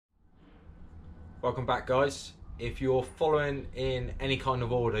Welcome back, guys. If you're following in any kind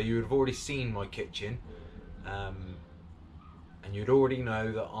of order, you would have already seen my kitchen, and you'd already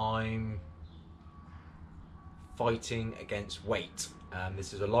know that I'm fighting against weight.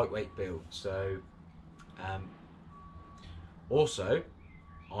 This is a lightweight build, so also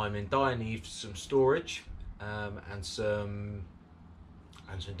I'm in dire need for some storage and some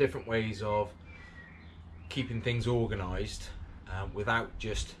different ways of keeping things organised without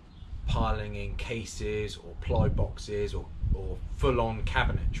just piling in cases or ply boxes or full-on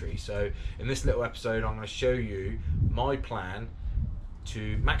cabinetry. So in this little episode I'm going to show you my plan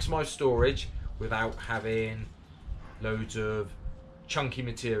to maximise storage without having loads of chunky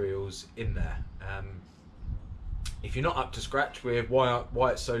materials in there. If you're not up to scratch with why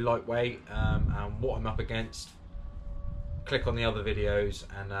it's so lightweight and what I'm up against, click on the other videos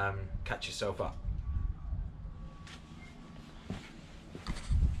and catch yourself up.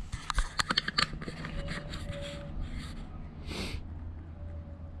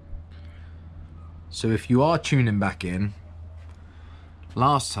 So if you are tuning back in,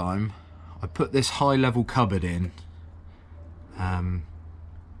 last time I put this high level cupboard in that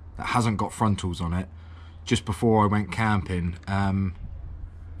hasn't got frontals on it just before I went camping,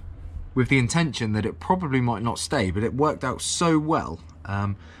 with the intention that it probably might not stay, but it worked out so well.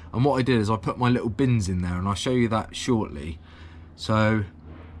 And what I did is I put my little bins in there, and I'll show you that shortly. So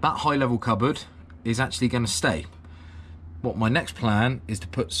that high level cupboard is actually going to stay. What my next plan is to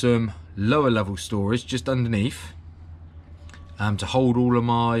put some lower level storage just underneath to hold all of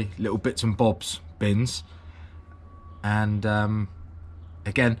my little bits and bobs bins, and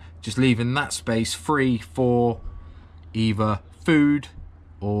again just leaving that space free for either food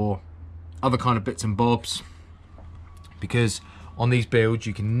or other kind of bits and bobs, because on these builds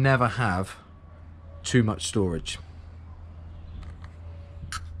you can never have too much storage.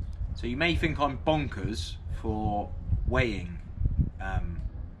 So you may think I'm bonkers for weighing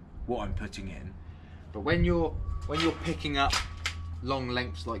what I'm putting in, but when you're picking up long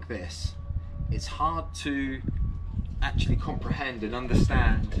lengths like this, it's hard to actually comprehend and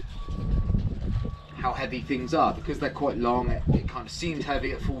understand how heavy things are, because they're quite long. It kind of seems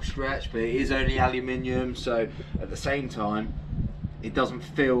heavy at full stretch, but it is only aluminium, so at the same time it doesn't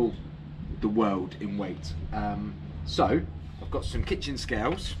fill the world in weight. So I've got some kitchen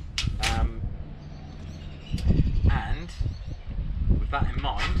scales, and with that in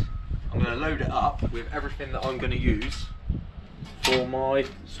mind I'm going to load it up with everything that I'm going to use for my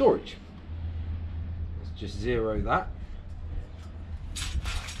storage. Let's just zero that.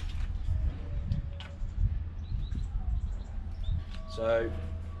 So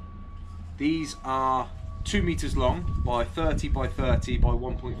these are 2 meters long by 30 by 30 by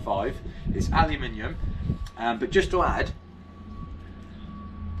 1.5. It's aluminium, but just to add,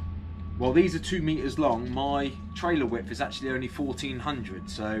 while these are 2 meters long, my trailer width is actually only 1400.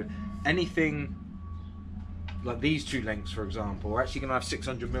 So anything like these two lengths, for example, are actually going to have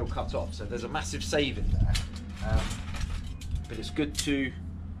 600mm cut off. So there's a massive saving there. But it's good to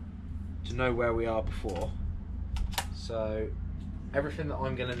know where we are before. So everything that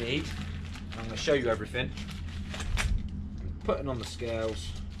I'm going to need, I'm going to show you everything. I'm putting on the scales,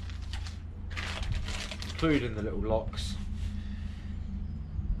 including the little locks.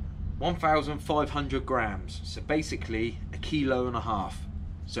 1,500 grams, so basically 1.5 kilos.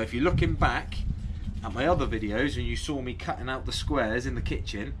 So if you're looking back at my other videos and you saw me cutting out the squares in the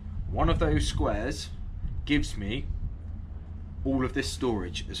kitchen, one of those squares gives me all of this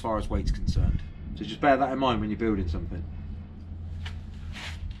storage as far as weight's concerned. So just bear that in mind when you're building something.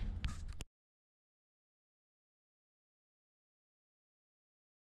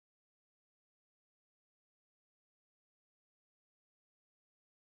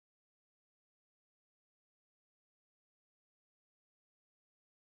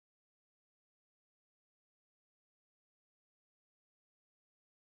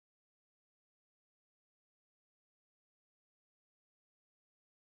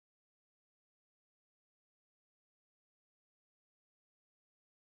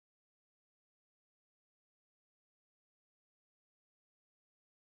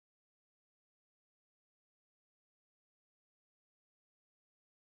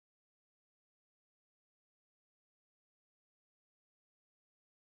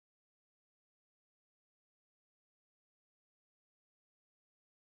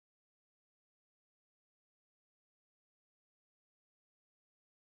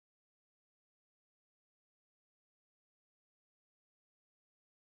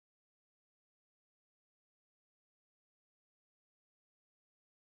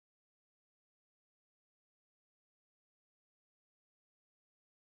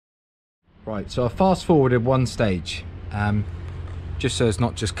 Right, so I fast forwarded one stage, just so it's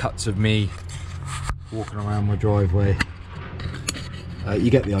not just cuts of me walking around my driveway. You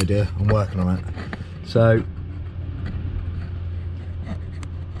get the idea, I'm working on it. So,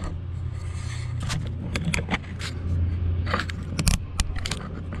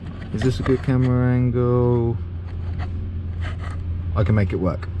 is this a good camera angle? I can make it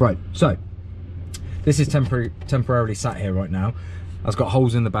work. Right, so this is temporarily sat here right now. It's got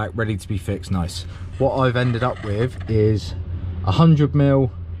holes in the back ready to be fixed, nice. What I've ended up with is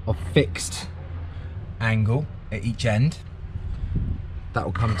 100mm of fixed angle at each end. That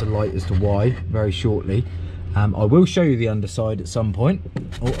will come to light as to why very shortly. I will show you the underside at some point.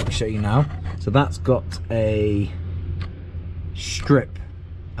 Oh, I'll show you now. So that's got a strip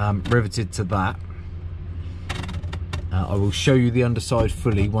riveted to that. I will show you the underside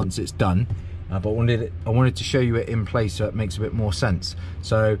fully once it's done. But I wanted to show you it in place so it makes a bit more sense.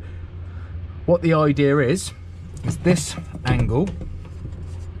 So what the idea is this angle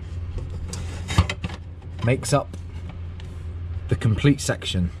makes up the complete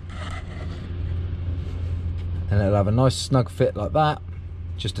section, and it'll have a nice snug fit like that,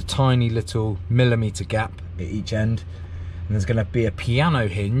 just a tiny little millimetre gap at each end, and there's going to be a piano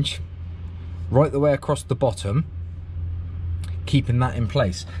hinge right the way across the bottom, keeping that in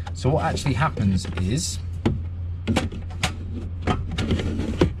place. So what actually happens is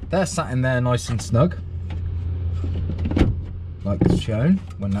they're sat in there nice and snug, like shown,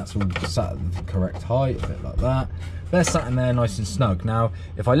 when that's all sat at the correct height, a bit like that. They're sat in there nice and snug. Now,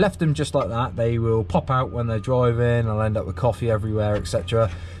 if I left them just like that, they will pop out when they're driving. I'll end up with coffee everywhere,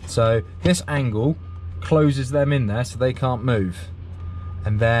 etc. So this angle closes them in there so they can't move.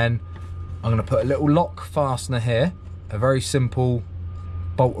 And then I'm going to put a little lock fastener here, a very simple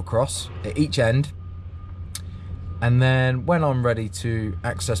bolt across at each end. And then when I'm ready to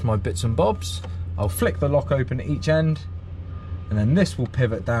access my bits and bobs, I'll flick the lock open at each end, and then this will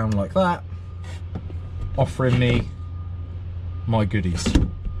pivot down like that, offering me my goodies.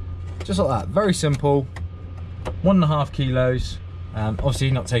 Just like that, very simple, 1.5 kilos.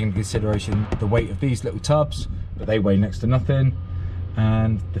 Obviously not taking into consideration the weight of these little tubs, but they weigh next to nothing.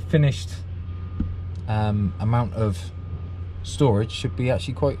 And the finished amount of storage should be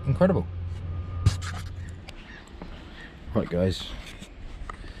actually quite incredible. Right guys,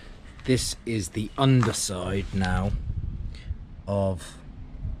 this is the underside now of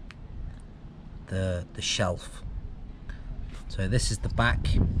the shelf. So this is the back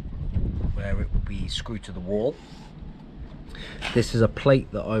where it will be screwed to the wall. This is a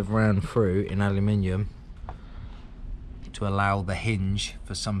plate that I've ran through in aluminium to allow the hinge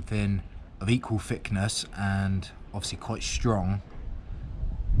for something of equal thickness and obviously quite strong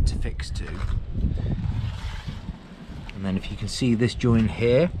to fix to. And then if you can see this joint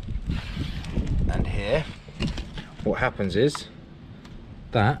here and here, what happens is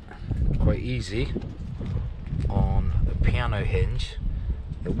that, quite easy, on a piano hinge,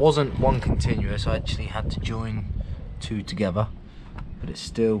 it wasn't one continuous, I actually had to join two together, but it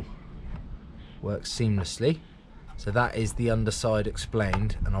still works seamlessly. So that is the underside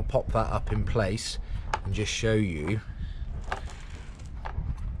explained, and I'll pop that up in place and just show you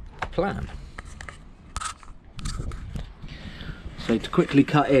the plan. So to quickly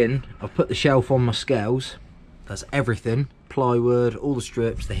cut in, I've put the shelf on my scales. That's everything, plywood, all the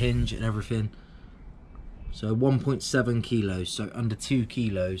strips, the hinge and everything. So 1.7 kilos, so under 2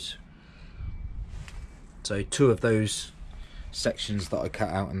 kilos. So 2 of those sections that I cut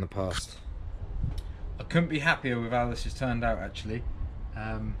out in the past. I couldn't be happier with how this has turned out actually.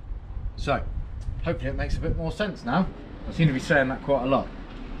 So hopefully it makes a bit more sense now. I seem to be saying that quite a lot.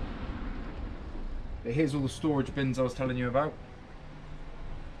 But here's all the storage bins I was telling you about.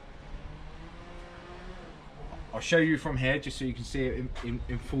 I'll show you from here just so you can see it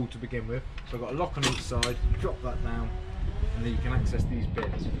in full to begin with. So I've got a lock on each side, you drop that down, and then you can access these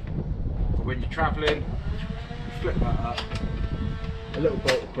bins. But when you're travelling, you flip that up, a little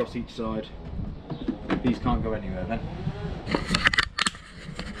bolt across each side. These can't go anywhere then.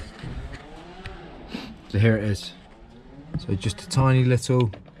 So here it is. So just a tiny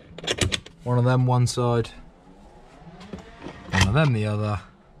little, one of them one side, one of them the other,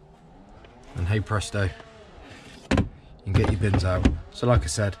 and hey presto, you can get your bins out. So like I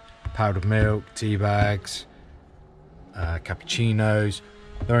said, powdered milk, tea bags, cappuccinos.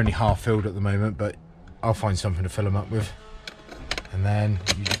 They're only half filled at the moment, but I'll find something to fill them up with. And then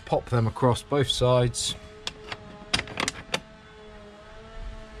you just pop them across both sides.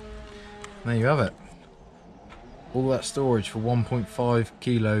 There you have it. All that storage for 1.5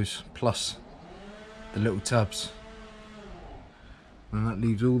 kilos plus the little tubs. and that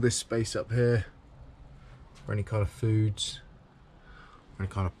leaves all this space up here for any kind of foods, any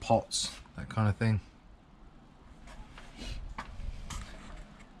kind of pots, that kind of thing.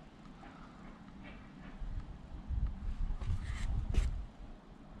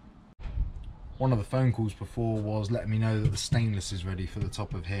 One of the phone calls before was letting me know that the stainless is ready for the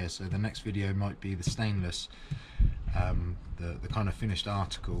top of here, so the next video might be the stainless, the kind of finished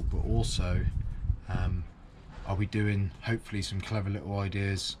article, but also I'll be doing hopefully some clever little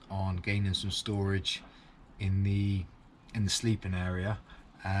ideas on gaining some storage in the sleeping area,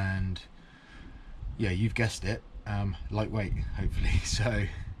 and yeah, you've guessed it, lightweight hopefully. So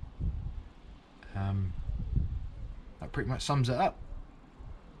that pretty much sums it up.